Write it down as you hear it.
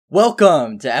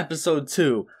Welcome to episode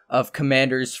 2 of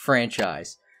Commander's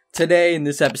Franchise. Today in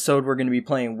this episode we're going to be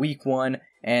playing week 1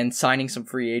 and signing some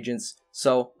free agents,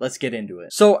 so let's get into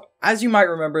it. So as you might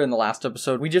remember in the last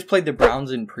episode, we just played the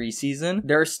Browns in preseason.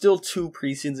 There are still 2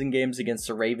 preseason games against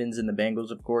the Ravens and the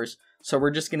Bengals, of course, so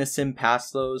we're just going to sim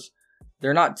past those.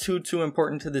 They're not too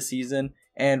important to the season,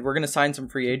 and we're going to sign some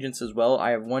free agents as well. I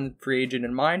have one free agent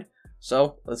in mind.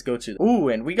 So, let's go to... Ooh,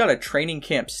 and we got a training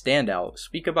camp standout.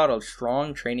 Speak about a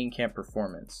strong training camp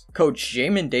performance. Coach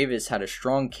Jamin Davis had a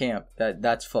strong camp.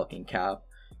 That's fucking cap.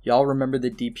 Y'all remember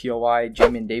the DPOI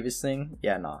Jamin Davis thing?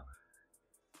 Yeah, nah.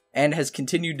 And has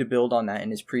continued to build on that in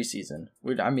his preseason.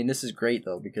 I mean, this is great,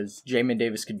 though, because Jamin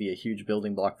Davis could be a huge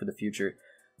building block for the future.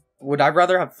 Would I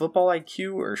rather have football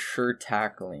IQ or sure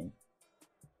tackling?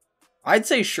 I'd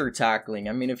say sure tackling.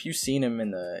 I mean, if you've seen him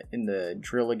in the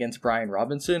drill against Brian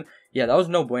Robinson, yeah, that was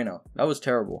no bueno. That was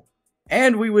terrible.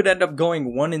 And we would end up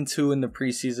going 1-2 in the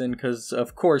preseason because,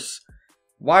 of course,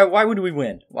 why would we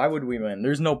win? Why would we win?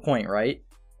 There's no point, right?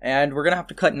 And we're going to have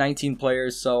to cut 19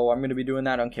 players, so I'm going to be doing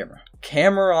that on camera.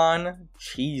 Cameron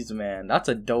Cheeseman. That's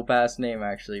a dope-ass name,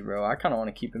 actually, bro. I kind of want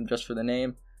to keep him just for the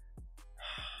name.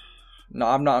 No,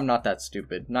 I'm not that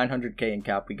stupid. 900k in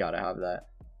cap, we got to have that.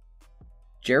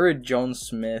 Jared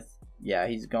Jones-Smith, yeah,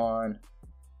 he's gone.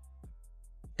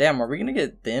 Damn, are we going to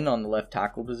get thin on the left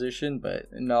tackle position? But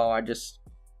no,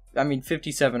 I mean,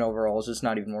 57 overall is just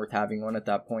not even worth having one at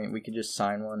that point. We could just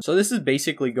sign one. So this is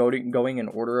basically going in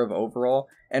order of overall,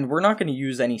 and we're not going to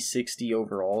use any 60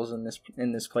 overalls in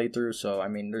this playthrough, so I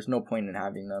mean, there's no point in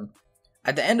having them.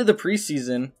 At the end of the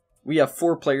preseason, we have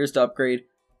 4 players to upgrade,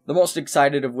 the most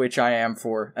excited of which I am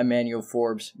for Emmanuel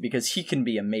Forbes, because he can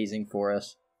be amazing for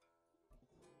us.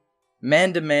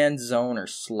 Man-to-man zone or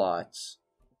slots.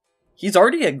 He's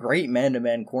already a great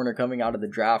man-to-man corner coming out of the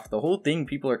draft. The whole thing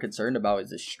people are concerned about is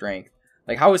his strength.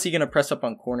 Like, how is he going to press up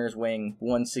on corners weighing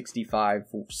 165,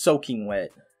 soaking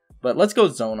wet? But let's go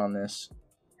zone on this.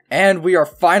 And we are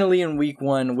finally in week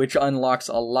 1, which unlocks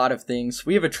a lot of things.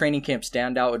 We have a training camp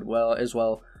standout as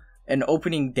well. An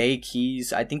opening day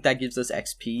keys. I think that gives us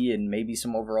XP and maybe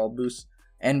some overall boost.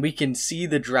 And we can see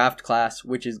the draft class,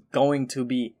 which is going to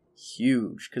be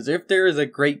huge, because if there is a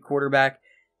great quarterback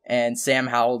and Sam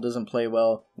Howell doesn't play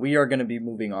well, we are going to be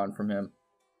moving on from him.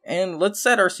 And let's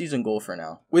set our season goal for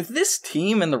now. With this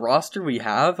team and the roster we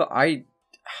have, I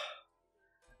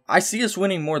see us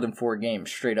winning more than 4 games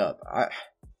straight up.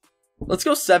 Let's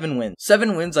go 7 wins.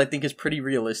 7 wins I think is pretty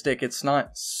realistic. It's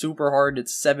not super hard.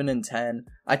 It's 7-10.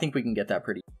 I think we can get that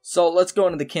pretty. So let's go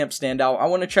into the camp standout. I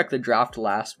want to check the draft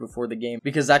last before the game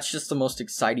because that's just the most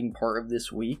exciting part of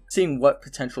this week. Seeing what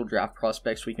potential draft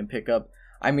prospects we can pick up.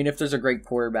 I mean, if there's a great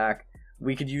quarterback,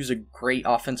 we could use a great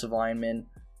offensive lineman.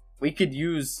 We could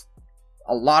use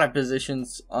a lot of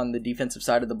positions on the defensive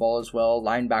side of the ball as well.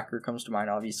 Linebacker comes to mind,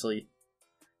 obviously.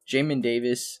 Jamin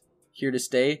Davis, here to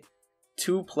stay.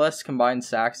 2+ combined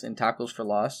sacks and tackles for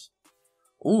loss.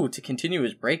 Ooh, to continue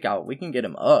his breakout, we can get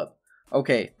him up.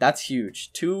 Okay, that's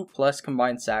huge. 2+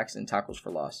 combined sacks and tackles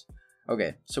for loss.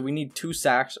 Okay, so we need 2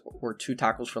 sacks or 2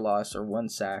 tackles for loss, or 1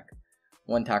 sack,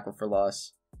 1 tackle for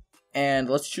loss. And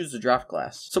let's choose the draft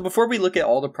class. So before we look at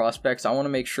all the prospects, I want to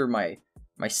make sure my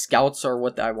scouts are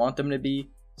what I want them to be.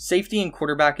 Safety and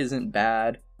quarterback isn't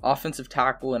bad. Offensive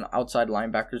tackle and outside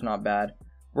linebacker is not bad.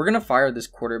 We're going to fire this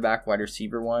quarterback wide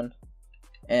receiver one.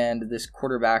 And this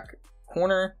quarterback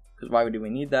corner, because why do we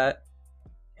need that?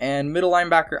 And middle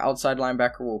linebacker, outside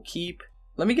linebacker we'll keep.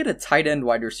 Let me get a tight end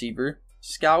wide receiver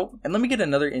scout, and let me get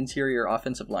another interior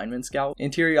offensive lineman scout.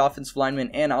 Interior offensive lineman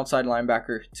and outside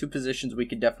linebacker, 2 positions we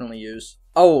could definitely use.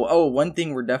 Oh, one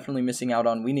thing we're definitely missing out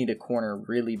on, we need a corner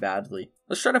really badly.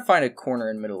 Let's try to find a corner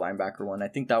and middle linebacker one. I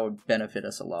think that would benefit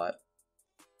us a lot.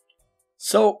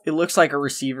 So, it looks like a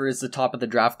receiver is the top of the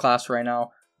draft class right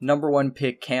now. Number 1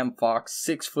 pick, Cam Fox,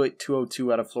 6 foot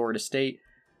 202 out of Florida State.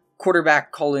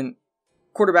 Quarterback Colin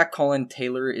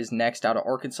Taylor is next out of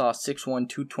Arkansas, 6'1",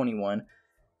 221.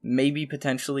 Maybe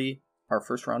potentially our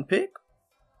first round pick?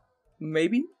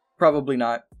 Maybe? Probably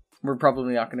not. We're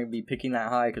probably not going to be picking that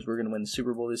high because we're going to win the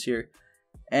Super Bowl this year.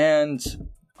 And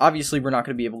obviously we're not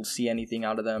going to be able to see anything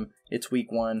out of them. It's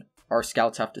week 1. Our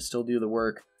scouts have to still do the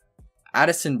work.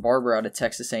 Addison Barber out of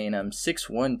Texas A&M, 6'1",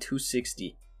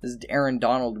 260. This is Aaron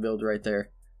Donald build right there.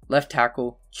 Left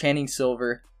tackle, Channing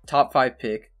Silver, top 5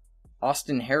 pick.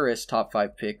 Austin Harris, top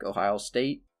 5 pick, Ohio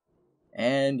State.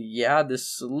 And yeah,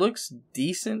 this looks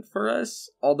decent for us,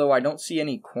 although I don't see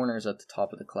any corners at the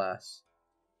top of the class.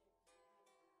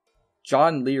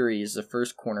 John Leary is the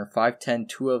first corner, 5'10",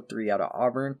 203 out of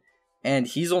Auburn. And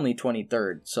he's only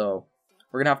 23rd, so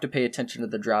we're going to have to pay attention to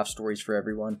the draft stories for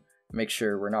everyone. Make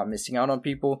sure we're not missing out on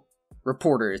people.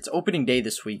 Reporter, it's opening day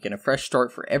this week and a fresh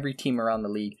start for every team around the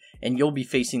league, and you'll be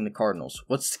facing the Cardinals.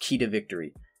 What's the key to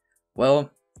victory?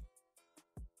 Well,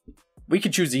 we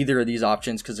could choose either of these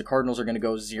options because the Cardinals are going to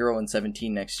go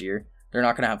 0-17 next year. They're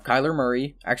not going to have Kyler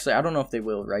Murray. Actually, I don't know if they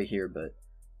will right here, but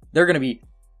they're going to be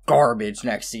garbage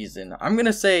next season. I'm going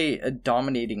to say a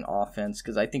dominating offense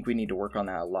because I think we need to work on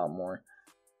that a lot more.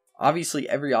 Obviously,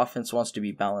 every offense wants to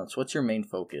be balanced. What's your main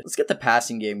focus? Let's get the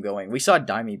passing game going. We saw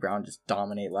Dimey Brown just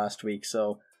dominate last week,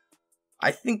 so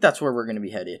I think that's where we're going to be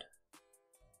headed.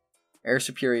 Air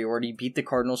superiority, beat the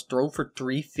Cardinals, throw for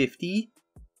 350.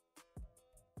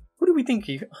 Who do we think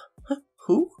he...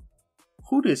 Who?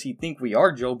 Who does he think we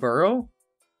are, Joe Burrow?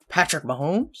 Patrick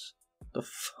Mahomes? The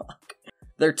fuck?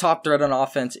 Their top threat on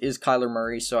offense is Kyler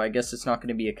Murray, so I guess it's not going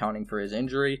to be accounting for his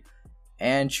injury.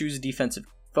 And choose defensive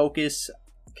focus.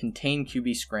 Contain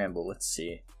QB scramble. Let's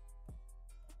see.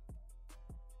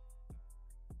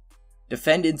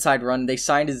 Defend inside run. They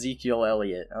signed Ezekiel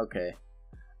Elliott. Okay.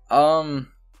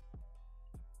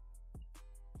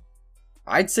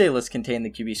 I'd say let's contain the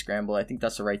QB scramble. I think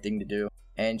that's the right thing to do.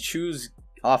 And choose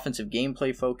offensive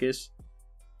gameplay focus.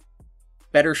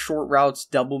 Better short routes,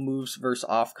 double moves versus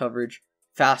off coverage.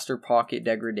 Faster pocket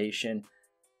degradation.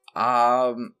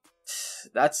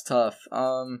 That's tough.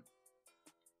 You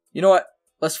know what?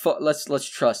 Let's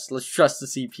trust the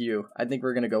CPU. I think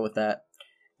we're gonna go with that.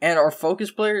 And our focus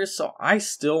players. So I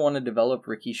still want to develop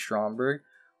Ricky Stromberg,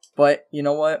 but you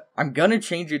know what? I'm gonna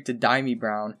change it to Dimey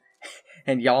Brown,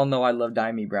 and y'all know I love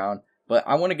Dimey Brown. But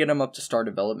I want to get him up to star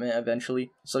development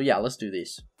eventually. So yeah, let's do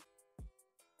these.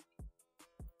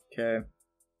 Okay,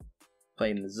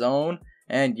 playing the zone,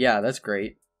 and yeah, that's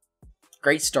great.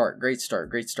 Great start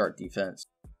defense.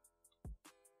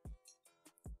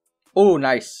 Oh,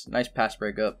 nice pass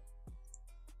breakup.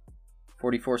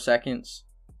 44 seconds.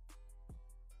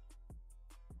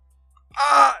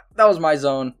 That was my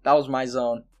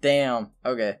zone. Damn.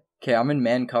 Okay, I'm in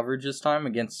man coverage this time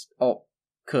against... Oh,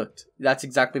 cooked. That's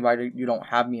exactly why you don't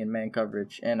have me in man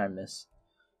coverage, and I miss.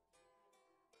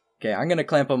 Okay, I'm going to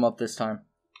clamp him up this time.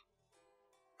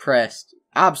 Pressed.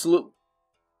 Absolute.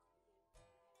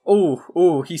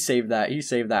 Oh, he saved that.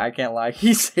 I can't lie.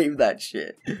 He saved that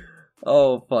shit.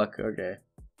 Oh, fuck. Okay.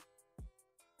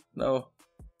 No.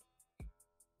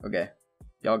 Okay.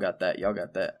 Y'all got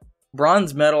that.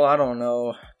 Bronze medal, I don't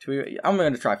know. I'm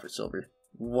going to try for silver.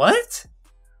 What?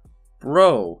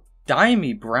 Bro,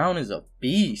 Dimey Brown is a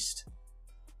beast.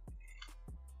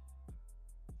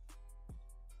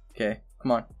 Okay,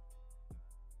 come on.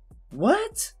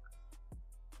 What?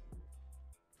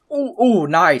 Oh,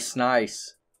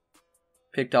 nice.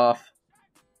 Picked off.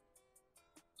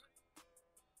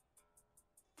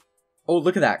 Oh,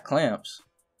 look at that. Clamps.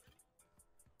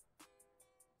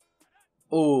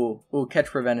 Oh, catch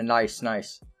prevented. Nice.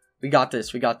 We got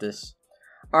this.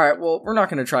 Alright, well, we're not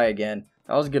going to try again.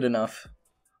 That was good enough.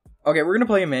 Okay, we're going to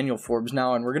play Emmanuel Forbes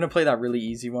now, and we're going to play that really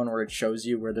easy one where it shows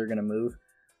you where they're going to move.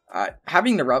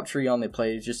 Having the route tree on the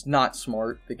play is just not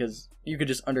smart, because you could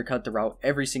just undercut the route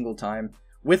every single time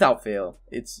without fail.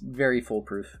 It's very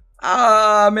foolproof.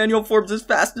 Emmanuel Forbes is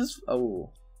fast as...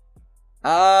 Oh.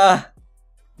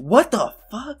 What the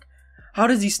fuck? How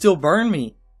does he still burn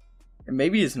me? And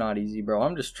maybe it's not easy, bro.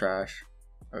 I'm just trash.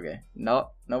 Okay.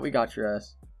 No, we got your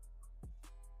ass.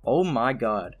 Oh my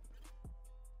god.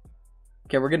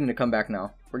 Okay, we're getting to come back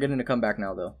now.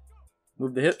 Though.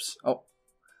 Move the hips. Oh.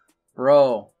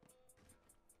 Bro.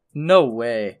 No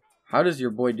way. How does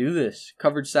your boy do this?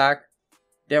 Coverage sack.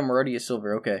 Damn, we're already a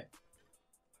silver. Okay.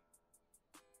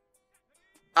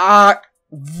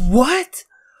 What?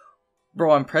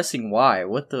 Bro, I'm pressing Y.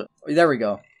 What the? There we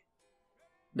go.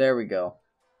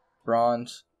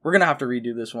 Bronze. We're gonna have to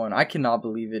redo this one. I cannot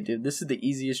believe it, dude. This is the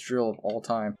easiest drill of all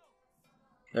time.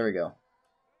 There we go.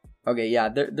 Okay, yeah,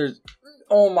 there's...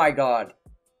 Oh my god.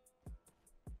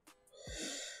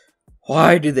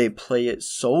 Why do they play it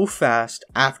so fast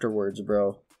afterwards,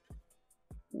 bro?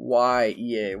 Why,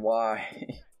 EA? Why?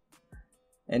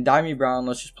 And Dimey Brown,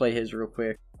 let's just play his real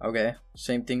quick. Okay,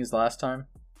 same thing as last time.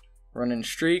 Running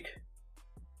streak.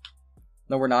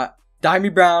 No, we're not.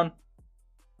 Dimey Brown.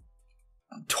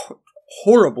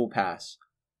 Horrible pass.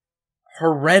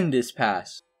 Horrendous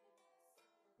pass.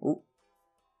 Ooh.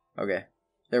 Okay,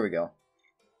 there we go.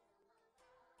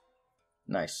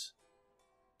 Nice.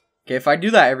 Okay, if I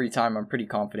do that every time, I'm pretty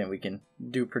confident we can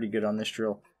do pretty good on this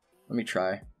drill. Let me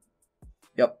try.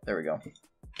 Yep, there we go.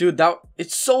 Dude,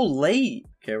 it's so late.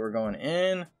 Okay, we're going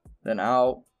in, then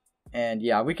out. And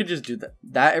yeah, we could just do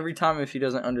that every time if he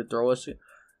doesn't underthrow us.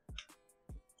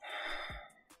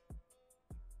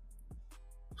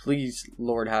 Please,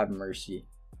 Lord, have mercy.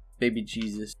 Baby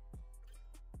Jesus.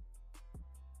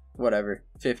 Whatever.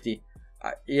 50.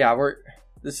 Yeah,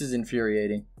 this is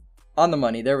infuriating. On the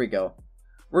money. There we go.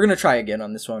 We're going to try again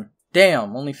on this one.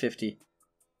 Damn, only 50.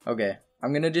 Okay.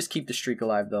 I'm going to just keep the streak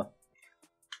alive, though.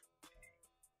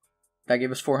 That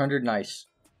gave us 400. Nice.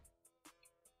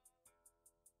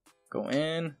 Go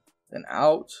in. Then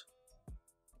out.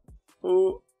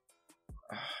 Ooh.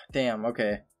 Damn,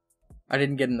 okay. I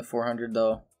didn't get in the 400,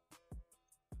 though.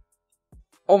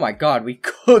 Oh my god, we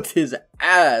cooked his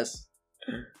ass.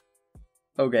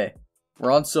 Okay.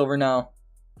 We're on silver now.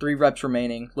 3 reps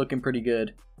remaining. Looking pretty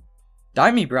good.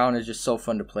 Dimey Brown is just so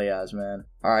fun to play as, man.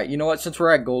 Alright, you know what? Since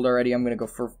we're at gold already, I'm going to go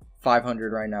for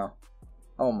 500 right now.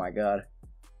 Oh my god.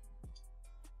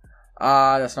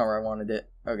 That's not where I wanted it.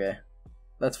 Okay.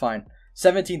 That's fine.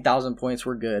 17,000 points.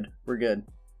 We're good. We're good.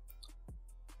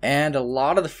 And a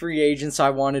lot of the free agents I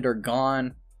wanted are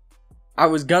gone. I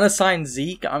was going to sign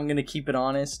Zeke. I'm going to keep it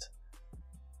honest.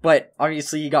 But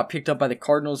obviously he got picked up by the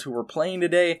Cardinals who were playing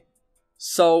today.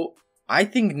 So I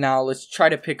think now let's try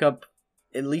to pick up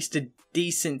at least a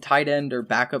decent tight end or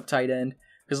backup tight end.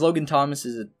 Because Logan Thomas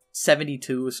is a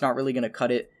 72. It's not really going to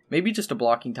cut it. Maybe just a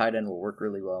blocking tight end will work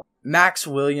really well. Max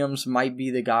Williams might be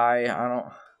the guy.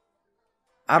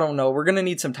 I don't know. We're going to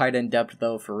need some tight end depth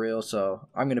though for real. So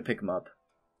I'm going to pick him up.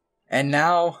 And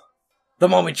now, the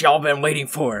moment y'all been waiting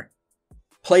for.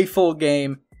 Play full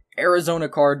game. Arizona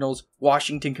Cardinals,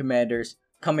 Washington Commanders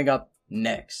coming up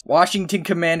next. Washington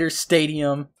Commanders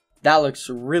Stadium. That looks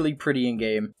really pretty in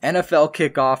game. NFL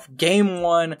kickoff. Game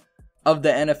 1 of the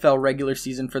NFL regular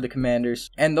season for the Commanders.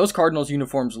 And those Cardinals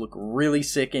uniforms look really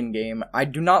sick in game. I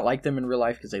do not like them in real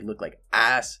life because they look like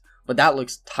ass. But that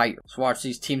looks tight. Let's watch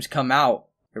these teams come out.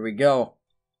 Here we go.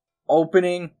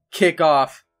 Opening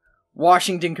kickoff.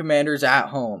 Washington Commanders at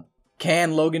home.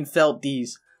 Can Logan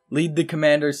Felties lead the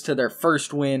Commanders to their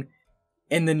first win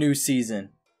in the new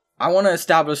season? I want to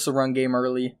establish the run game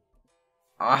early.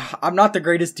 I'm not the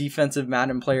greatest defensive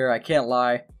Madden player, I can't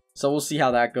lie. So we'll see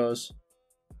how that goes.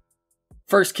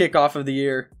 First kickoff of the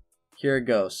year. Here it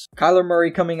goes. Kyler Murray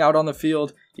coming out on the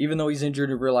field, even though he's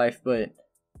injured in real life, but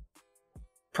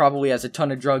probably has a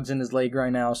ton of drugs in his leg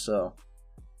right now, so.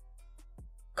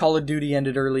 Call of Duty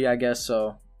ended early, I guess,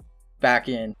 so. Back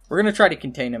in. We're going to try to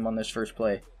contain him on this first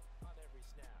play.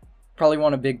 Probably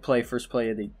want a big play, first play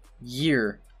of the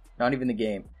year. Not even the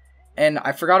game. And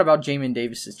I forgot about Jamin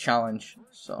Davis's challenge,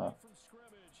 so.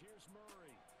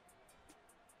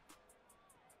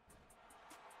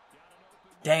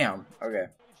 Damn. Okay.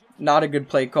 Not a good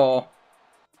play call.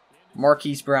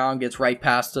 Marquise Brown gets right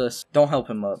past us. Don't help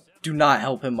him up. Do not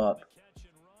help him up.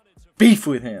 Beef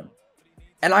with him.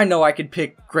 And I know I could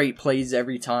pick great plays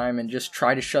every time and just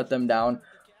try to shut them down.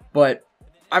 But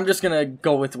I'm just going to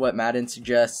go with what Madden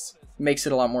suggests. Makes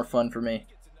it a lot more fun for me.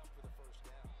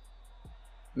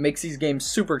 Makes these games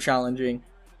super challenging.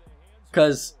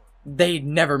 Because they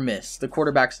never miss. The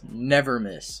quarterbacks never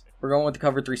miss. We're going with the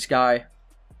cover 3 sky.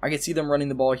 I can see them running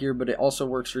the ball here, but it also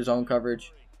works for zone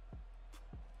coverage.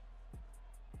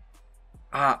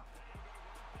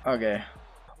 Okay.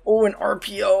 Oh, an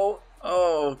RPO.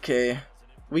 Oh, okay.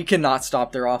 We cannot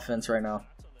stop their offense right now.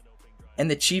 And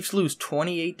the Chiefs lose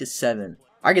 28-7.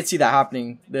 I could see that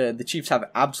happening. The Chiefs have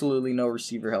absolutely no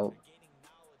receiver help.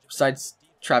 Besides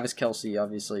Travis Kelce,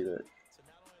 obviously.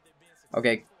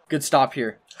 Okay, good stop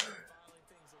here.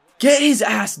 Get his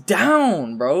ass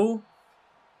down, bro.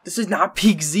 This is not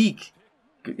peak Zeke.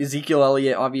 Ezekiel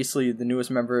Elliott, obviously the newest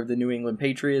member of the New England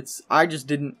Patriots. I just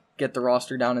didn't get the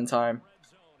roster down in time.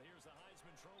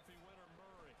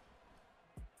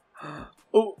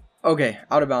 Oh, okay.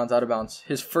 Out of bounds, out of bounds.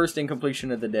 His first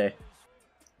incompletion of the day.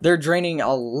 They're draining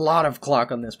a lot of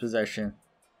clock on this possession.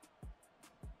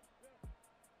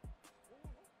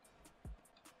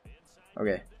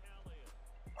 Okay.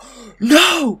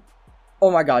 No!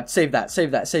 Oh my god. Save that, save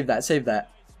that, save that, save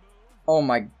that. Oh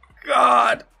my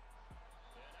god.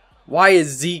 Why is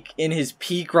Zeke in his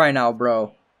peak right now,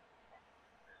 bro?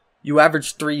 You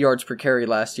averaged 3 yards per carry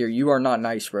last year. You are not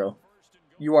nice, bro.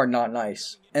 You are not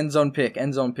nice. End zone pick.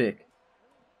 End zone pick.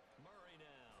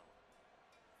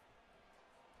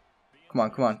 Come on,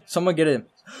 come on. Someone get him.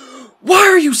 Why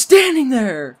are you standing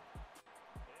there?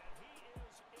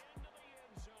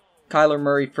 Kyler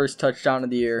Murray, first touchdown of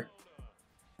the year.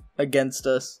 Against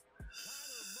us.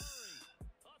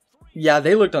 Yeah,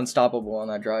 they looked unstoppable on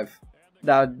that drive.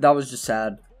 That was just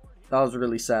sad. That was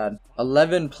really sad.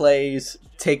 11 plays.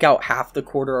 Take out half the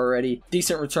quarter already.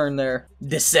 Decent return there.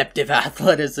 Deceptive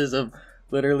athleticism.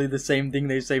 Literally the same thing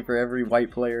they say for every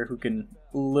white player who can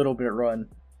a little bit run.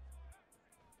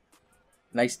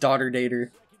 Nice daughter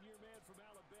dater.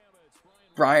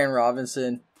 Brian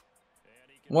Robinson.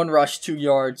 1 rush, 2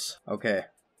 yards. Okay.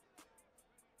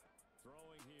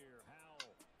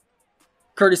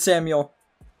 Curtis Samuel.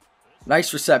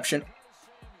 Nice reception.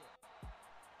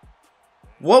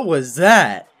 What was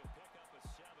that?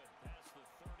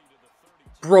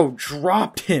 Bro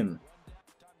dropped him.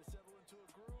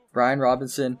 Brian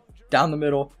Robinson down the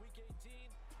middle.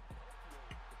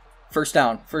 First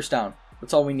down. First down.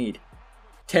 That's all we need.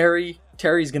 Terry's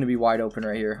going to be wide open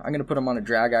right here. I'm going to put him on a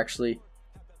drag, actually.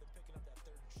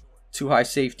 2 high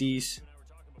safeties.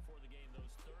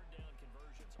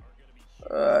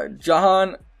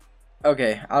 Jahan.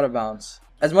 Okay, out of bounds.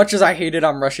 As much as I hate it,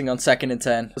 I'm rushing on 2nd and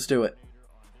 10. Let's do it.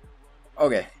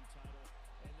 Okay.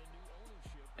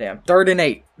 Damn. 3rd and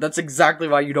 8. That's exactly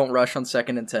why you don't rush on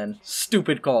 2nd and 10.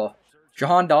 Stupid call.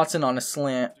 Jahan Dotson on a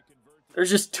slant. There's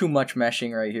just too much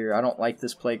meshing right here. I don't like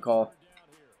this play call.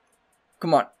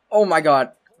 Come on. Oh my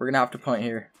god. We're going to have to punt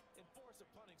here.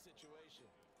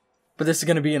 But this is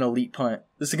going to be an elite punt.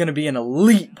 This is going to be an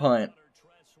elite punt.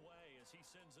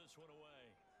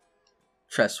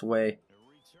 Tressway.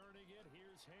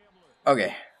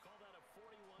 Okay.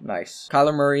 Nice.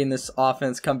 Kyler Murray in this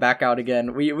offense come back out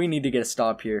again. We need to get a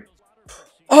stop here.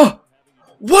 Oh!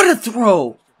 What a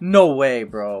throw! No way,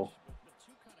 bro.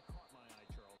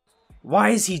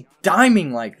 Why is he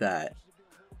diming like that?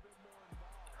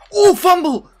 Oh,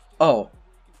 fumble! Oh.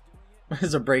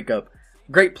 It's a breakup.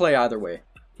 Great play either way.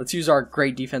 Let's use our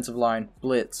great defensive line.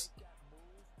 Blitz.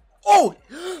 Oh!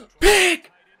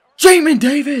 Pick! Jamin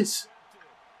Davis!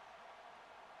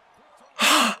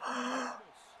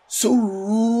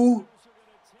 So...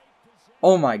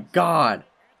 Oh my god.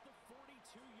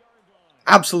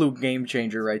 Absolute game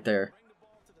changer right there.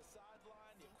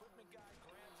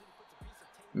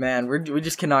 Man, we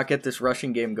just cannot get this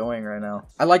rushing game going right now.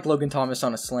 I like Logan Thomas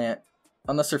on a slant.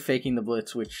 Unless they're faking the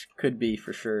blitz, which could be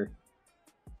for sure.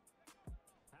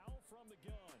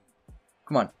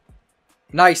 Come on.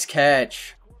 Nice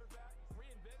catch.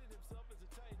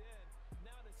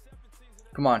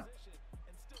 Come on.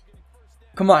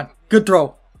 Come on. Good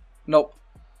throw. Nope.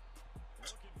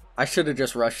 I should have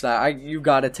just rushed that. You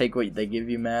gotta take what they give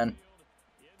you, man.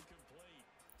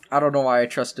 I don't know why I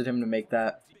trusted him to make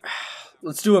that.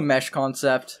 Let's do a mesh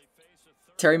concept.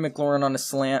 Terry McLaurin on a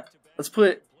slant. Let's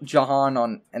put Jahan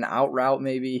on an out route,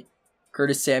 maybe.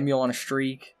 Curtis Samuel on a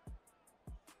streak.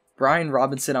 Brian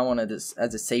Robinson, I want as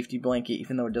a safety blanket,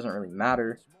 even though it doesn't really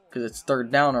matter. Because it's 3rd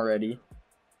down already.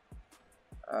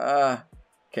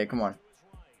 Okay, come on.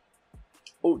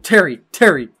 Oh, Terry!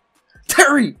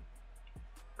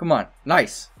 Come on,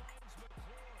 nice.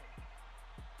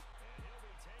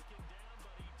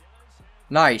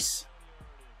 Nice.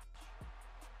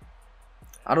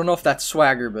 I don't know if that's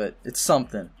swagger, but it's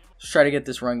something. Let's try to get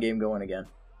this run game going again.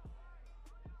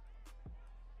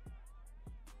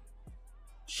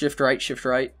 Shift right, shift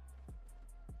right.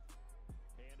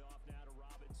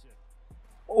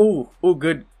 Oh,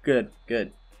 good.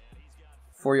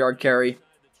 4-yard carry.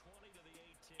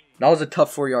 That was a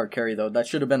tough 4-yard carry, though. That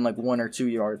should have been like 1 or 2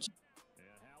 yards.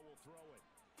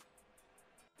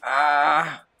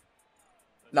 Now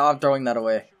I'm throwing that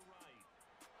away.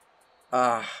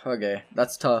 Okay.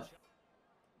 That's tough.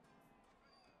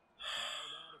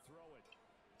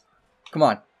 Come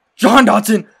on. Jahan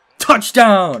Dotson!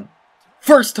 Touchdown!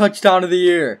 First touchdown of the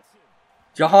year.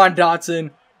 Jahan Dotson.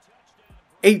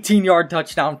 18-yard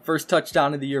touchdown. First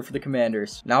touchdown of the year for the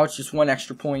Commanders. Now it's just 1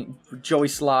 extra point for Joey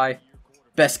Sly.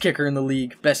 Best kicker in the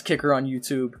league. Best kicker on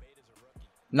YouTube.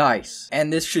 Nice.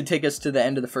 And this should take us to the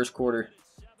end of the first quarter.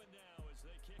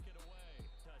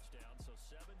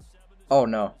 Oh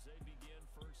no.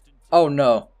 Oh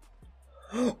no.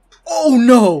 Oh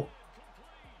no!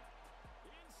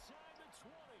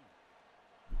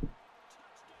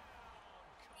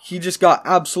 He just got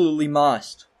absolutely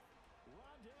mossed.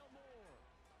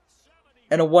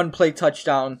 And a 1-play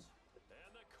touchdown.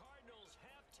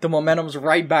 The momentum's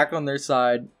right back on their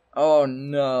side. Oh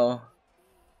no.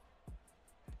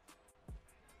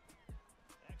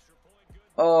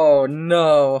 Oh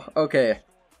no. Okay.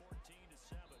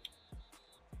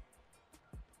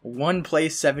 1-play,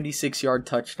 76-yard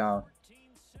touchdown.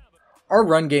 Our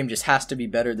run game just has to be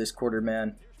better this quarter,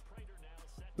 man.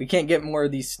 We can't get more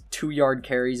of these 2-yard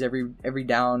carries every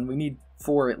down. We need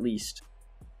 4 at least.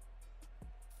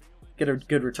 Get a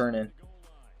good return in.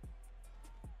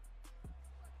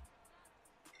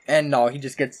 And no, he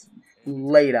just gets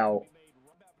laid out.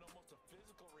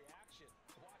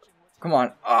 Come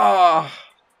on. Ah!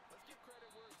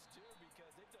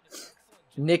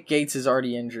 Nick Gates is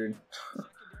already injured.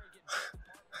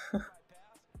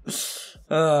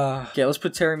 Okay, let's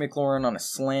put Terry McLaurin on a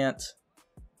slant.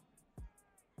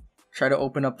 Try to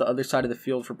open up the other side of the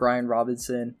field for Brian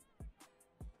Robinson.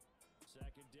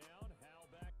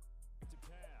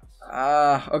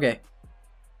 Okay.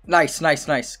 Nice, nice,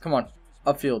 nice. Come on.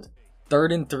 Upfield.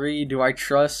 3rd and 3. Do I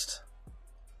trust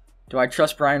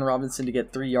Brian Robinson to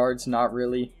get 3 yards? Not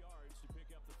really.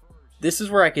 This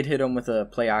is where I could hit him with a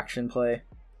play action play.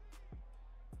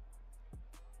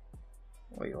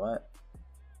 Wait, what?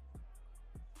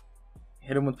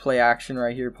 Hit him with play action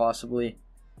right here, possibly.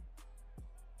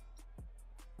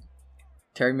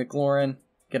 Terry McLaurin.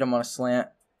 Get him on a slant.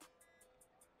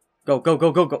 Go, go,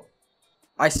 go, go, go.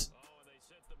 Ice.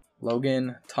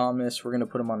 Logan Thomas. We're going to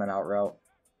put him on an out route.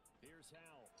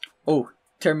 Oh,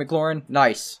 Terry McLaurin.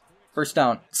 Nice. First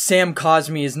down. Sam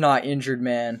Cosme is not injured,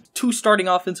 man. 2 starting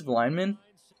offensive linemen?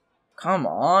 Come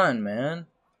on, man.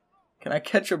 Can I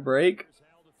catch a break?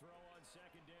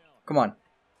 Come on.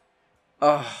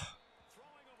 Ugh.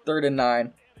 3rd and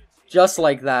 9. Just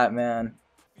like that, man.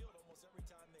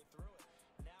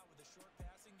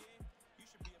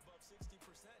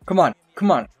 Come on.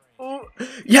 Come on.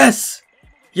 Yes!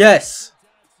 Yes!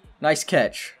 Nice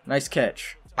catch. Nice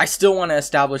catch. I still want to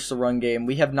establish the run game.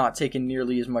 We have not taken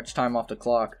nearly as much time off the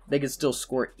clock. They can still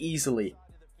score easily.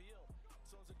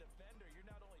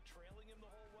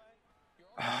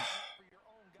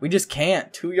 We just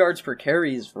can't. 2 yards per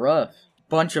carry is rough.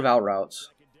 Bunch of out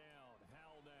routes.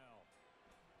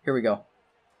 Here we go.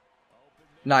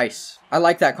 Nice. I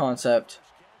like that concept.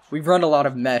 We've run a lot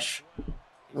of mesh.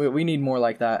 We need more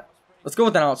like that. Let's go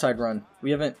with an outside run.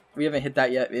 We haven't hit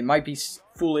that yet. It might be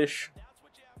foolish.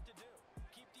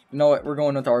 You know what? We're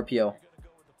going with RPO.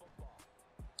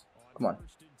 Come on.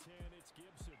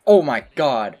 Oh my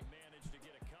god.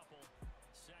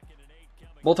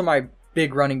 Both of my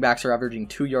big running backs are averaging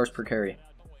 2 yards per carry.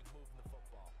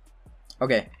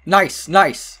 Okay. Nice.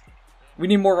 Nice. We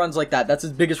need more runs like that. That's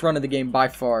his biggest run of the game by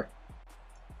far.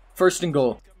 1st and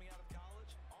goal.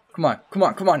 Come on. Come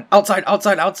on. Come on. Outside.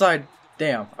 Outside. Outside.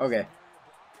 Damn. Okay.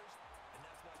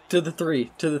 To the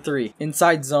 3. To the 3.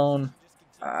 Inside zone.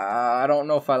 I don't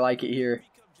know if I like it here.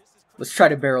 Let's try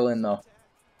to barrel in, though.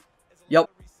 Yep.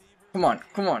 Come on.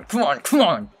 Come on. Come on. Come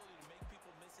on.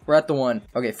 We're at the 1.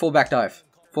 Okay. Fullback dive.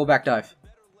 Fullback dive.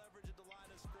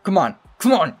 Come on.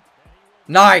 Come on.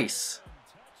 Nice.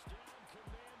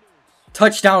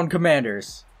 Touchdown,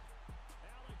 Commanders.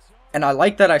 And I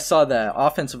like that I saw the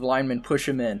offensive lineman push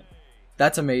him in.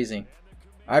 That's amazing.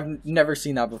 I've never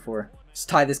seen that before. Let's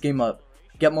tie this game up.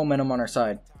 Get momentum on our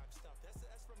side.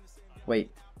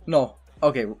 Wait. No.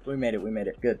 Okay, we made it. We made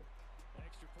it. Good.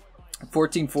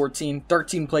 14-14.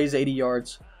 13 plays, 80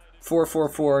 yards.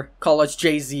 4-4-4. Call us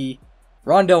Jay-Z.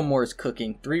 Rondell Moore is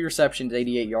cooking. 3 receptions,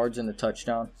 88 yards, and a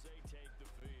touchdown.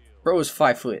 Bro is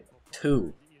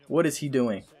 5'2". What is he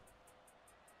doing?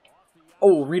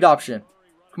 Oh, read option.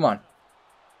 Come on.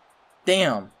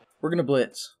 Damn. We're gonna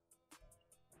blitz.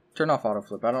 Turn off auto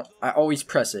flip. I always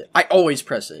press it. I always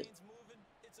press it.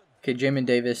 Okay, Jamin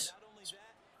Davis.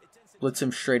 Blitz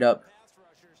him straight up.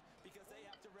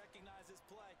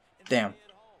 Damn.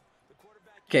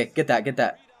 Okay, get that, get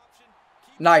that.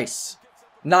 Nice.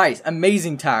 Nice.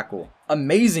 Amazing tackle.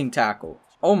 Amazing tackle.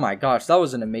 Oh my gosh, that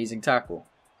was an amazing tackle.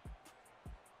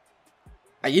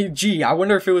 Gee, I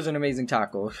wonder if it was an amazing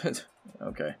tackle.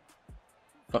 Okay.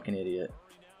 Fucking idiot.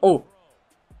 Oh.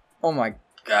 Oh my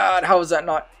god, how is that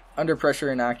not under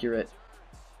pressure inaccurate?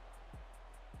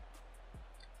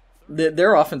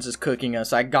 Their offense is cooking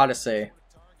us, I gotta say.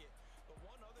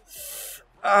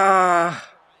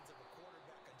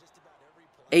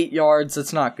 8 yards,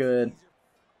 that's not good.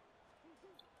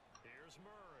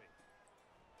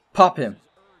 Pop him.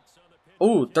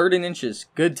 Oh, 3rd and inches.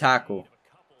 Good tackle.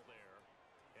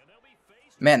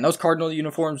 Man, those Cardinal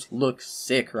uniforms look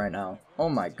sick right now. Oh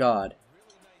my god.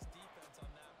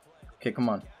 Okay, come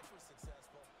on.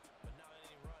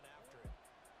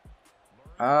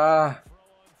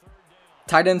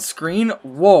 Tight end screen.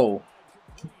 Whoa.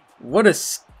 What a...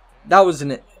 That was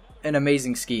an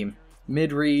amazing scheme.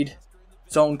 Mid-read.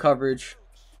 Zone coverage.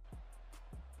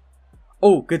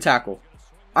 Oh, good tackle.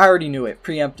 I already knew it.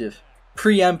 Preemptive.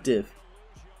 Preemptive.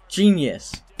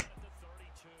 Genius.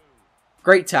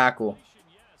 Great tackle.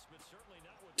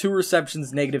 2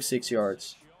 receptions, -6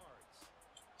 yards.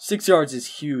 6 yards is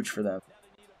huge for them.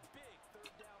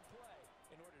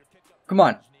 Come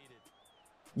on.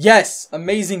 Yes!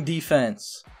 Amazing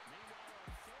defense.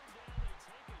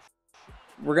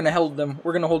 We're gonna hold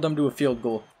them to a field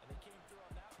goal.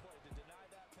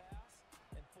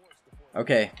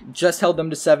 Okay, just held them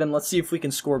to 7. Let's see if we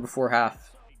can score before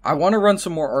half. I want to run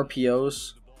some more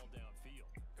RPOs.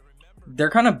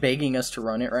 They're kind of begging us to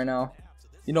run it right now.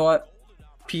 You know what?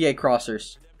 PA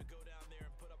crossers.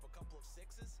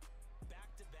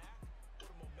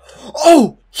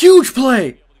 Oh! Huge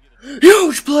play!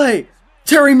 Huge play!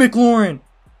 Terry McLaurin!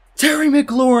 Terry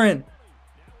McLaurin!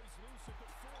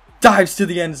 Dives to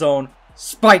the end zone.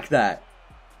 Spike that.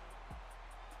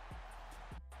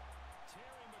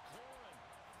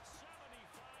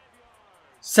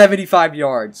 75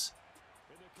 yards.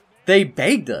 They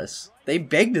begged us. They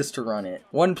begged us to run it.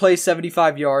 One play,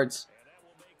 75 yards.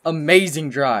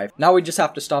 Amazing drive. Now we just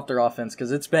have to stop their offense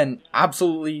because it's been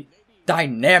absolutely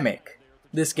dynamic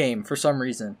this game for some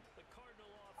reason.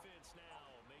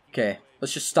 Okay,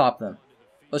 let's just stop them.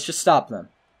 Let's just stop them.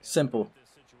 Simple.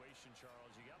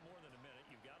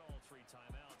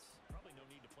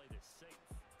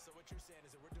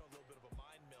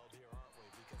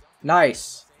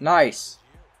 Nice. Nice.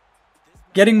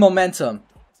 Getting momentum.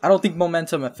 I don't think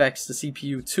momentum affects the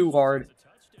CPU too hard.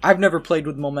 I've never played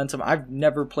with momentum. I've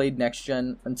never played next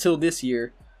gen until this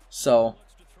year. So,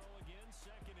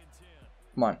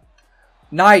 come on.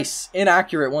 Nice.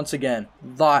 Inaccurate once again.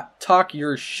 Talk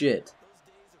your shit.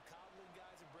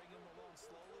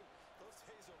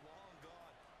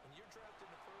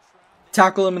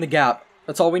 Tackle him in the gap.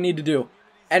 That's all we need to do.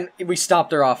 And we stop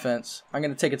their offense. I'm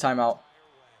going to take a timeout.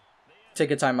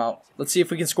 Take a timeout. Let's see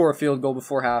if we can score a field goal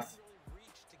before half.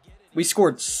 We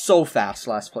scored so fast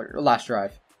last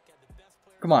drive.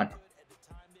 Come on.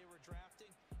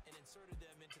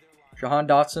 Jahan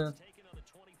Dotson.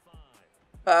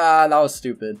 That was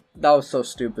stupid. That was so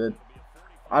stupid.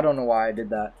 I don't know why I did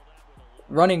that.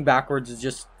 Running backwards is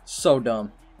just so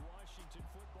dumb.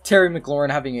 Terry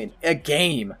McLaurin having a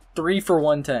game. 3 for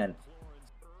 110.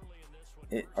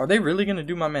 Are they really going to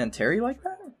do my man Terry like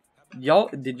that?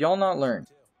 Did y'all not learn?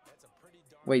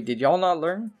 Wait, did y'all not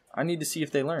learn? I need to see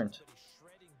if they learned.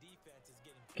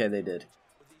 Okay, they did.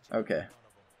 Okay.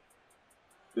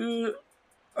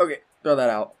 Okay, throw that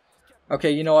out.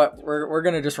 Okay, you know what? We're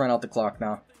gonna just run out the clock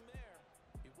now.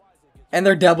 And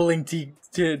they're doubling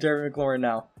Terry McLaurin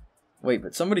now. Wait,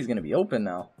 but somebody's gonna be open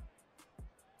now.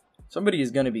 Somebody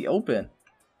is gonna be open.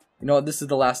 You know what? This is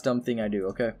the last dumb thing I do,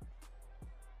 okay?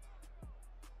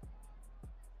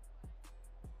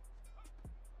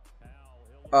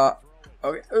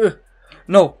 Okay.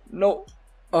 No.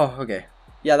 Oh, okay.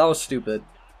 Yeah, that was stupid.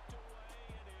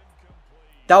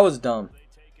 That was dumb.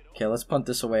 Okay, let's punt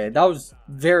this away. That was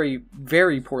very,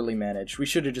 very poorly managed. We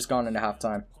should have just gone into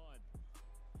halftime.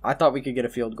 I thought we could get a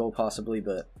field goal possibly,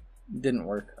 but it didn't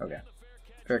work. Okay.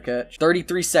 Fair catch.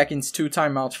 33 seconds, 2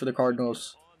 timeouts for the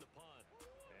Cardinals.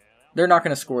 They're not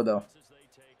going to score, though.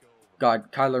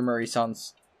 God, Kyler Murray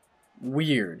sounds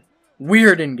weird.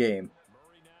 Weird in game.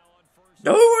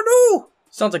 No!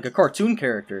 Sounds like a cartoon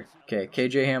character. Okay,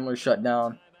 KJ Hamler shut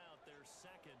down.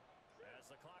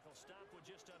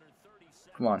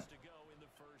 Come on.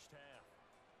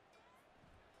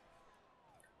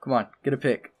 Come on, get a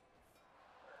pick.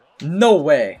 No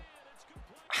way.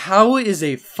 How is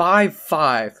a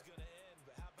 5'5",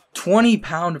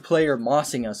 20-pound player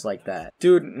mossing us like that?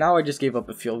 Dude, now I just gave up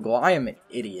a field goal. I am an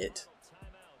idiot.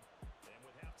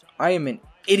 I am an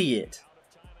idiot.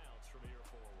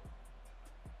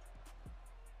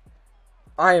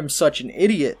 I am such an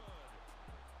idiot.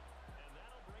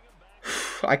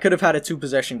 I could have had a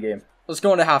 2-possession game. Let's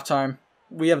go into halftime.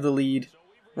 We have the lead.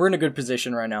 We're in a good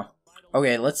position right now.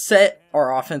 Okay, let's set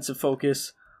our offensive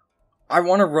focus. I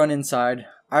want to run inside.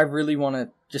 I really want to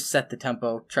just set the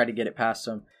tempo, try to get it past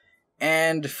them.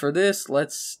 And for this,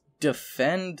 let's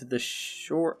defend the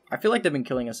short. I feel like they've been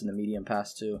killing us in the medium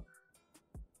pass too.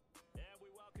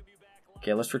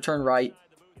 Okay, let's return right.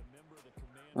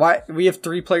 Why? We have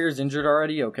 3 players injured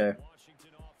already? Okay.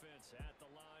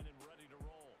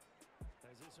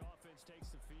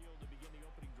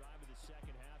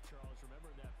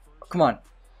 Come on.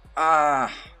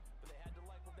 Let's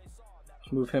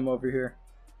move him over here.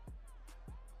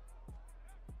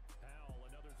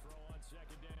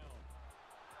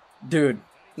 Dude,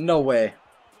 no way.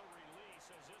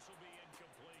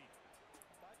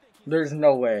 There's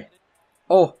no way.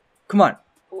 Oh, come on.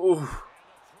 Ooh.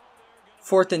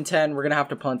 4th and 10. We're going to have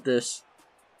to punt this.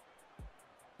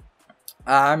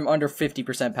 I'm under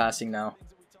 50% passing now.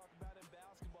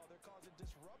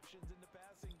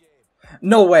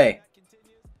 No way.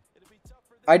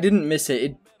 I didn't miss it.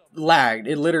 It lagged.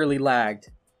 It literally lagged.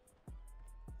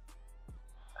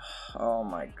 Oh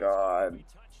my god.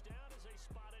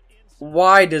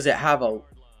 Why does it have a...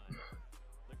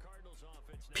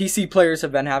 PC players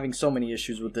have been having so many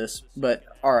issues with this, but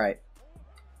alright.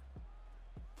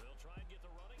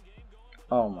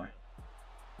 Oh my.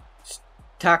 Just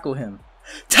tackle him.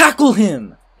 Tackle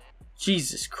him!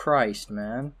 Jesus Christ,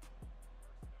 man.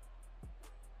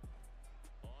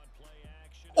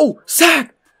 Oh,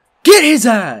 sack! Get his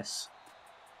ass!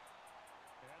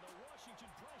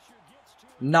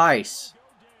 Nice.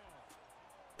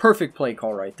 Perfect play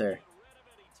call right there.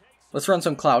 Let's run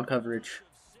some cloud coverage.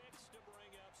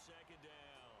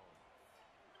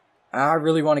 I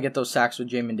really want to get those sacks with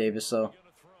Jamin Davis, though.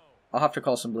 I'll have to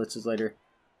call some blitzes later.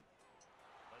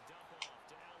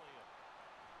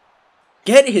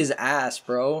 Get his ass,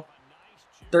 bro.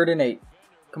 3rd and 8.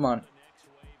 Come on.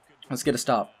 Let's get a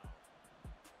stop.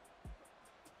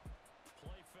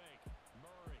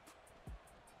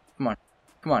 Come on.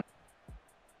 Come on.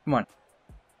 Come on.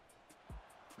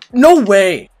 No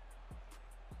way!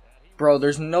 Bro,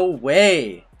 there's no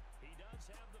way.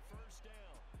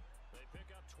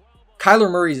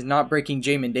 Kyler Murray's not breaking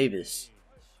Jamin Davis.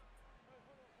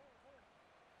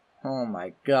 Oh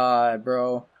my god,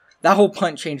 bro. That whole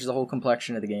punt changed the whole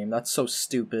complexion of the game. That's so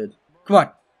stupid. Come on.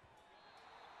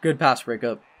 Good pass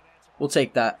breakup. We'll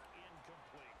take that.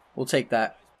 We'll take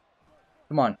that.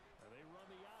 Come on.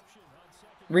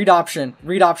 Read option.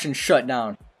 Read option shut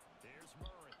down.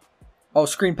 Oh,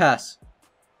 screen pass.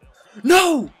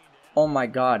 No! Oh my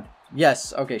god.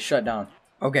 Yes. Okay, shut down.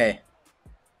 Okay.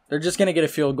 They're just going to get a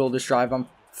field goal this drive. I'm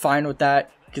fine with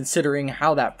that, considering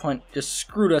how that punt just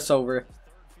screwed us over.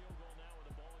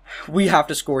 We have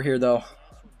to score here, though.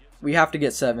 We have to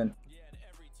get 7.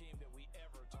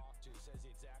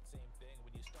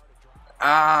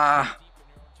 Ah.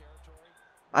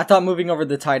 I thought moving over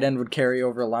the tight end would carry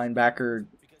over a linebacker or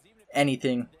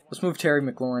anything. Let's move Terry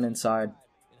McLaurin inside.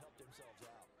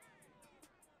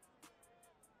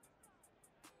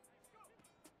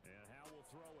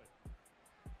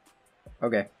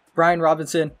 Okay. Brian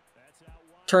Robinson.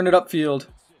 Turn it upfield.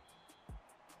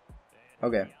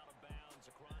 Okay.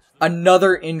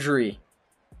 Another injury.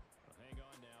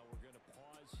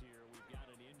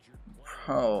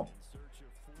 Oh.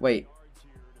 Wait.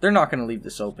 They're not going to leave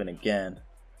this open again.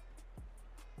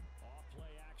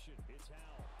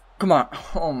 Come on.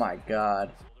 Oh my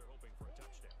god.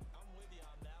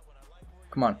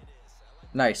 Come on.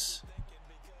 Nice.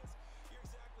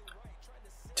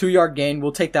 2-yard gain.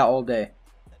 We'll take that all day.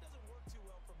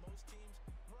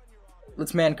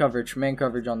 Let's man coverage. Man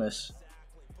coverage on this.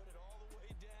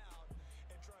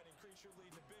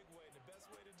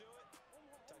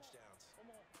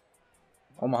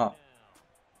 Omaha.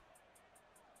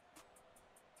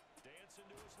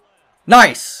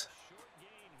 Nice!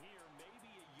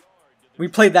 We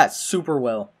played that super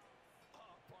well.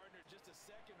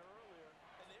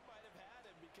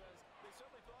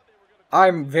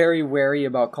 I'm very wary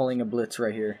about calling a blitz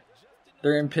right here.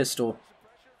 They're in pistol.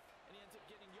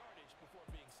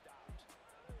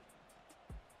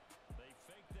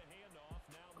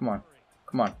 Come on.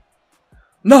 Come on.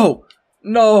 No!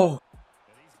 No!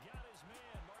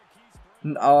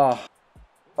 Oh.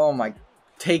 Oh my.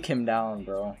 Take him down,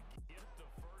 bro.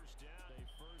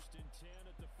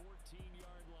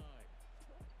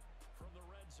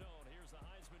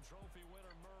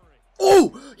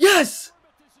 Oh! Yes!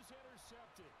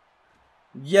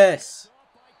 Yes!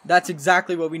 That's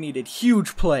exactly what we needed.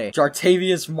 Huge play.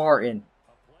 Jartavius Martin.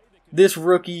 This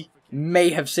rookie may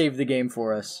have saved the game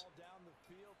for us.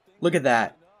 Look at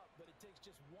that.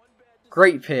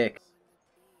 Great pick.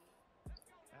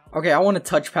 Okay, I want to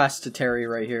touch pass to Terry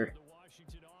right here.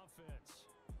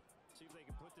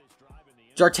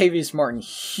 Jartavius Martin,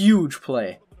 huge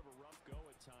play.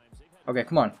 Okay,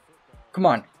 come on. Come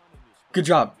on. Good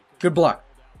job. Good block.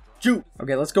 Shoot.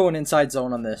 Okay, let's go an inside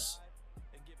zone on this.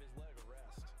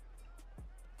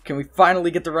 Can we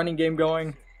finally get the running game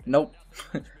going? Nope.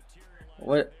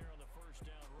 What?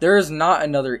 There is not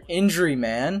another injury,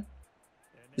 man.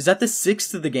 Is that the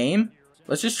 6th of the game?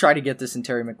 Let's just try to get this in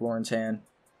Terry McLaurin's hand.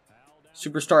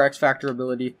 Superstar X Factor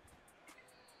ability.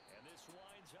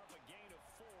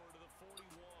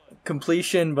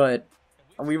 Completion, but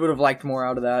we would have liked more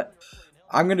out of that.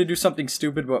 I'm going to do something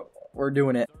stupid, but we're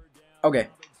doing it. Okay.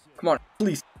 Come on,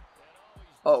 please.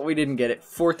 Oh, we didn't get it.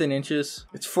 4th and inches.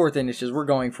 It's 4th and inches. We're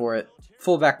going for it.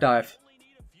 Fullback dive.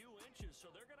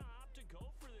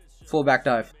 Fullback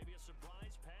dive.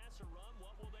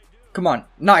 Come on.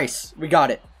 Nice. We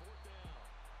got it.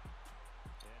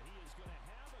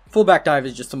 Fullback dive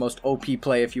is just the most OP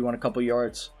play if you want a couple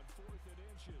yards.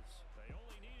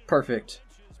 Perfect.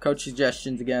 Coach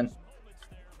suggestions again.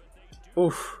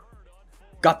 Oof.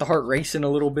 Got the heart racing a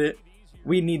little bit.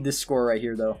 We need this score right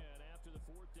here, though.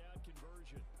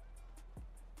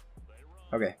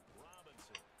 Okay.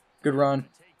 Good run.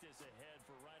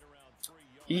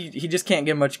 He just can't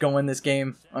get much going this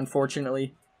game,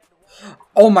 unfortunately.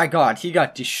 Oh my god, he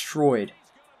got destroyed.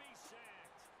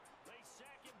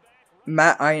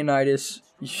 Matt Ioannidis.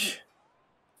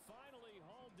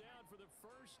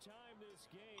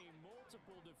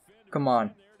 Come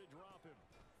on.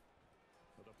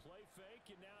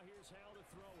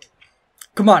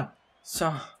 Come on.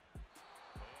 So,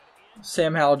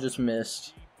 Sam Howell just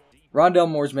missed. Rondell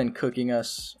Moore's been cooking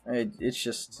us. It's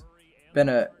just been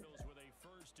a...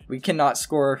 We cannot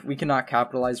score. We cannot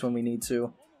capitalize when we need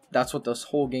to. That's what this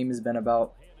whole game has been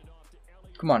about.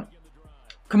 Come on.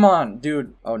 Come on,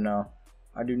 dude. Oh, no.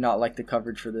 I do not like the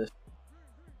coverage for this.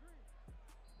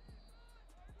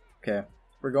 Okay.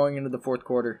 We're going into the fourth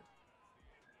quarter.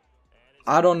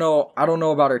 I don't know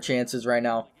about our chances right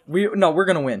now. We're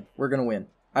going to win. We're going to win.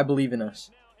 I believe in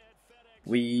us.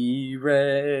 We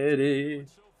ready.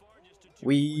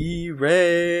 We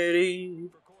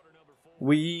ready.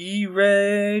 We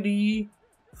ready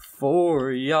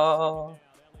for y'all.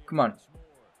 Come on.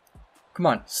 Come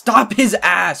on. Stop his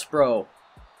ass, bro.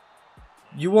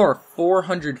 You are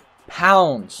 400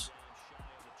 pounds.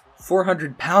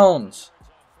 400 pounds.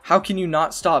 How can you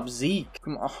not stop Zeke?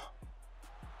 Come on.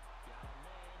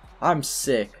 I'm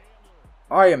sick.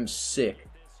 I am sick.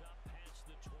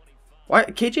 Why?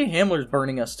 KJ Hamler's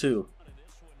burning us too.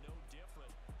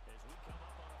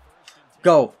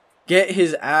 Go. Get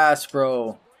his ass,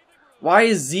 bro. Why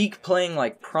is Zeke playing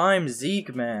like prime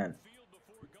Zeke, man?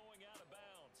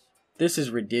 This is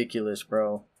ridiculous,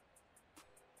 bro.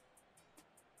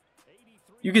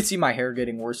 You can see my hair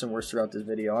getting worse and worse throughout this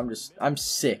video. I'm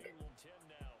sick.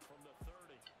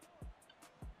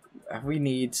 We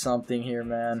need something here,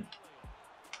 man.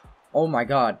 Oh my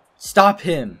god. Stop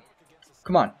him.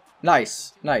 Come on.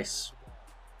 Nice. Nice.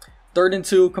 3rd and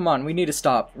 2. Come on. We need to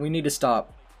stop. We need to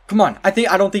stop. Come on. I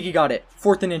don't think he got it.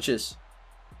 4th and inches.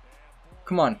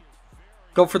 Come on.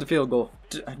 Go for the field goal.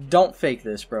 Don't fake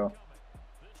this, bro.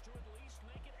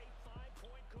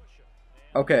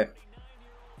 Okay.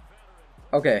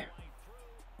 Okay.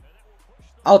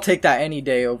 I'll take that any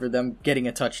day over them getting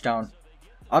a touchdown.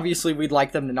 Obviously, we'd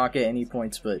like them to not get any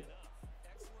points, but...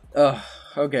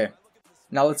 okay.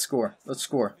 Now let's score. Let's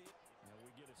score.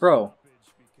 Bro.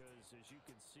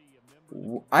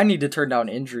 I need to turn down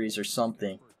injuries or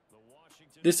something.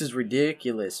 This is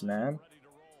ridiculous, man.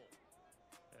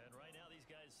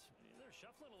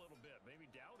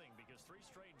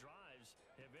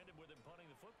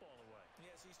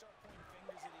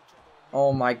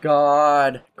 Oh my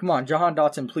god. Come on, Jahan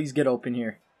Dotson, please get open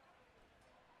here.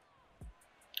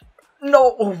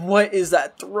 No, what is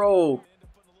that throw?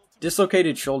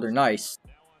 Dislocated shoulder, nice.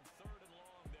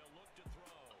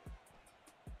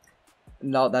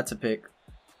 No, that's a pick.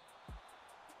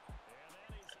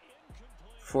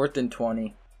 4th and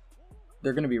 20.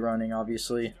 They're going to be running,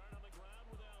 obviously.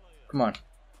 Come on.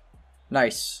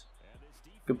 Nice.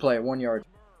 Good play, 1 yard.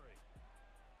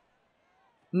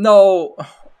 No.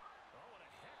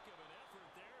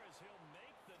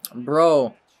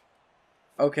 Bro.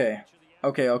 Okay.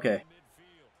 Okay, okay.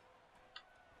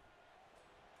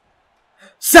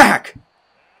 Sack!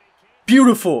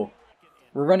 Beautiful!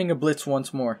 We're running a blitz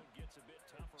once more.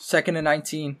 2nd and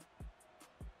 19.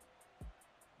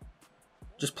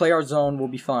 Just play our zone, we'll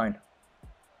be fine.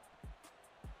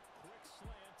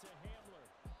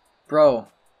 Bro,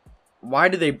 why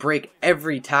do they break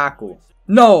every tackle?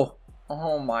 No!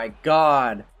 Oh my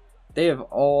god. They have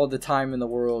all the time in the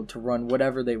world to run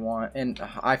whatever they want, and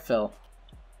I fell.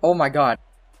 Oh my god.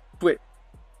 Wait.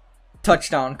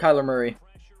 Touchdown, Kyler Murray.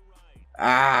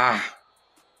 Ah.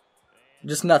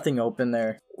 Just nothing open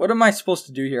there. What am I supposed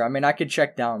to do here? I mean, I could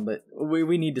check down, but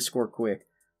we need to score quick.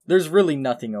 There's really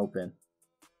nothing open.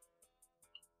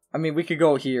 I mean, we could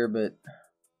go here, but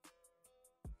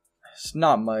it's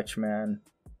not much, man.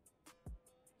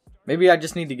 Maybe I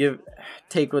just need to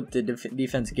take what the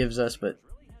defense gives us, but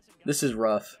this is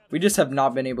rough. We just have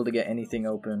not been able to get anything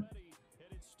open.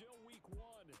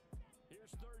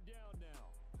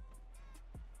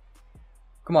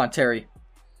 Come on, Terry.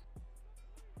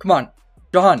 Come on.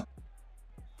 Jahan.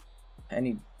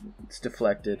 And it's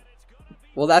deflected.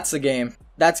 Well, that's the game.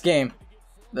 That's game.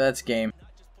 That's game.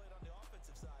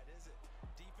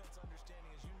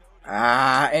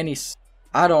 Ah,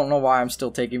 I don't know why I'm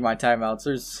still taking my timeouts.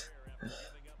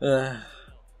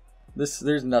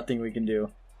 There's nothing we can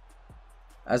do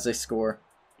as they score.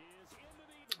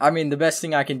 I mean, the best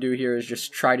thing I can do here is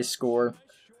just try to score.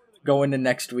 Go into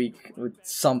next week with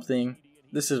something.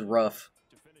 This is rough.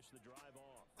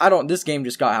 This game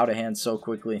just got out of hand so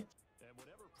quickly.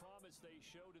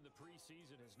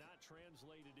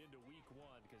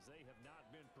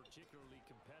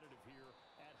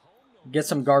 Get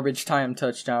some garbage time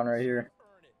touchdown right here.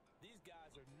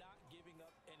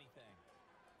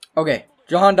 Okay,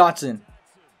 Jahan Dotson.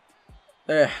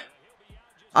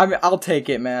 I'll take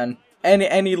it, man.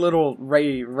 Any little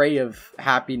ray of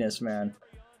happiness, man.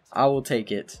 I will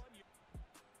take it.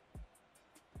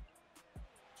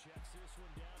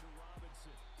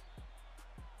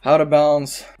 Out of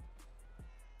bounds.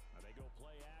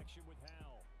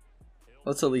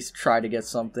 Let's at least try to get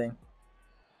something.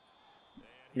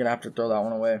 You're gonna have to throw that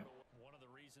one away.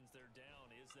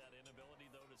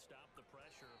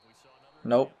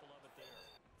 Nope.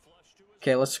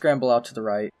 Okay, let's scramble out to the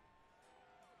right.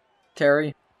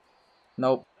 Terry.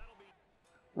 Nope.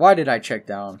 Why did I check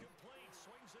down?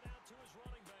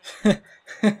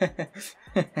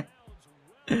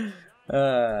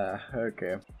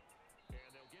 Okay.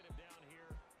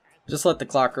 Just let the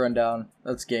clock run down.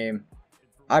 That's game.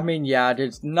 I mean, yeah,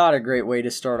 it's not a great way to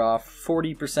start off.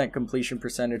 40% completion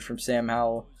percentage from Sam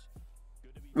Howell.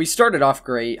 We started off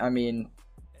great. I mean,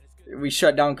 we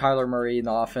shut down Kyler Murray in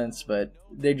the offense, but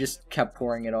they just kept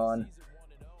pouring it on.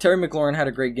 Terry McLaurin had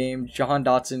a great game. Jahan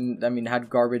Dotson, I mean, had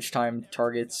garbage time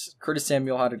targets. Curtis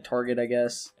Samuel had a target, I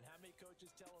guess.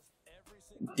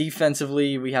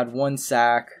 Defensively, we had 1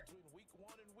 sack.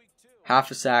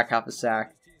 Half a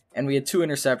sack. And we had 2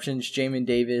 interceptions. Jamin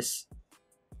Davis,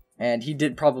 and he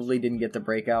probably didn't get the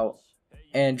breakout.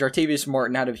 And Jartavius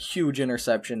Martin had a huge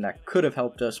interception that could have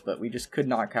helped us, but we just could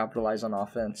not capitalize on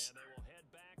offense.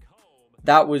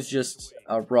 That was just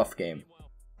a rough game.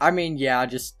 I mean, yeah,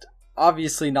 just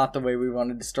obviously not the way we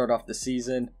wanted to start off the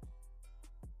season.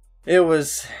 It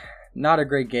was not a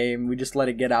great game. We just let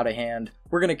it get out of hand.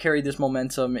 We're going to carry this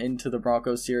momentum into the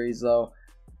Broncos series, though,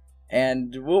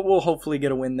 and we'll hopefully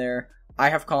get a win there. I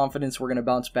have confidence we're going to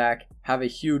bounce back, have a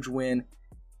huge win,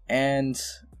 and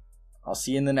I'll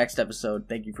see you in the next episode.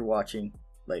 Thank you for watching.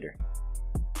 Later.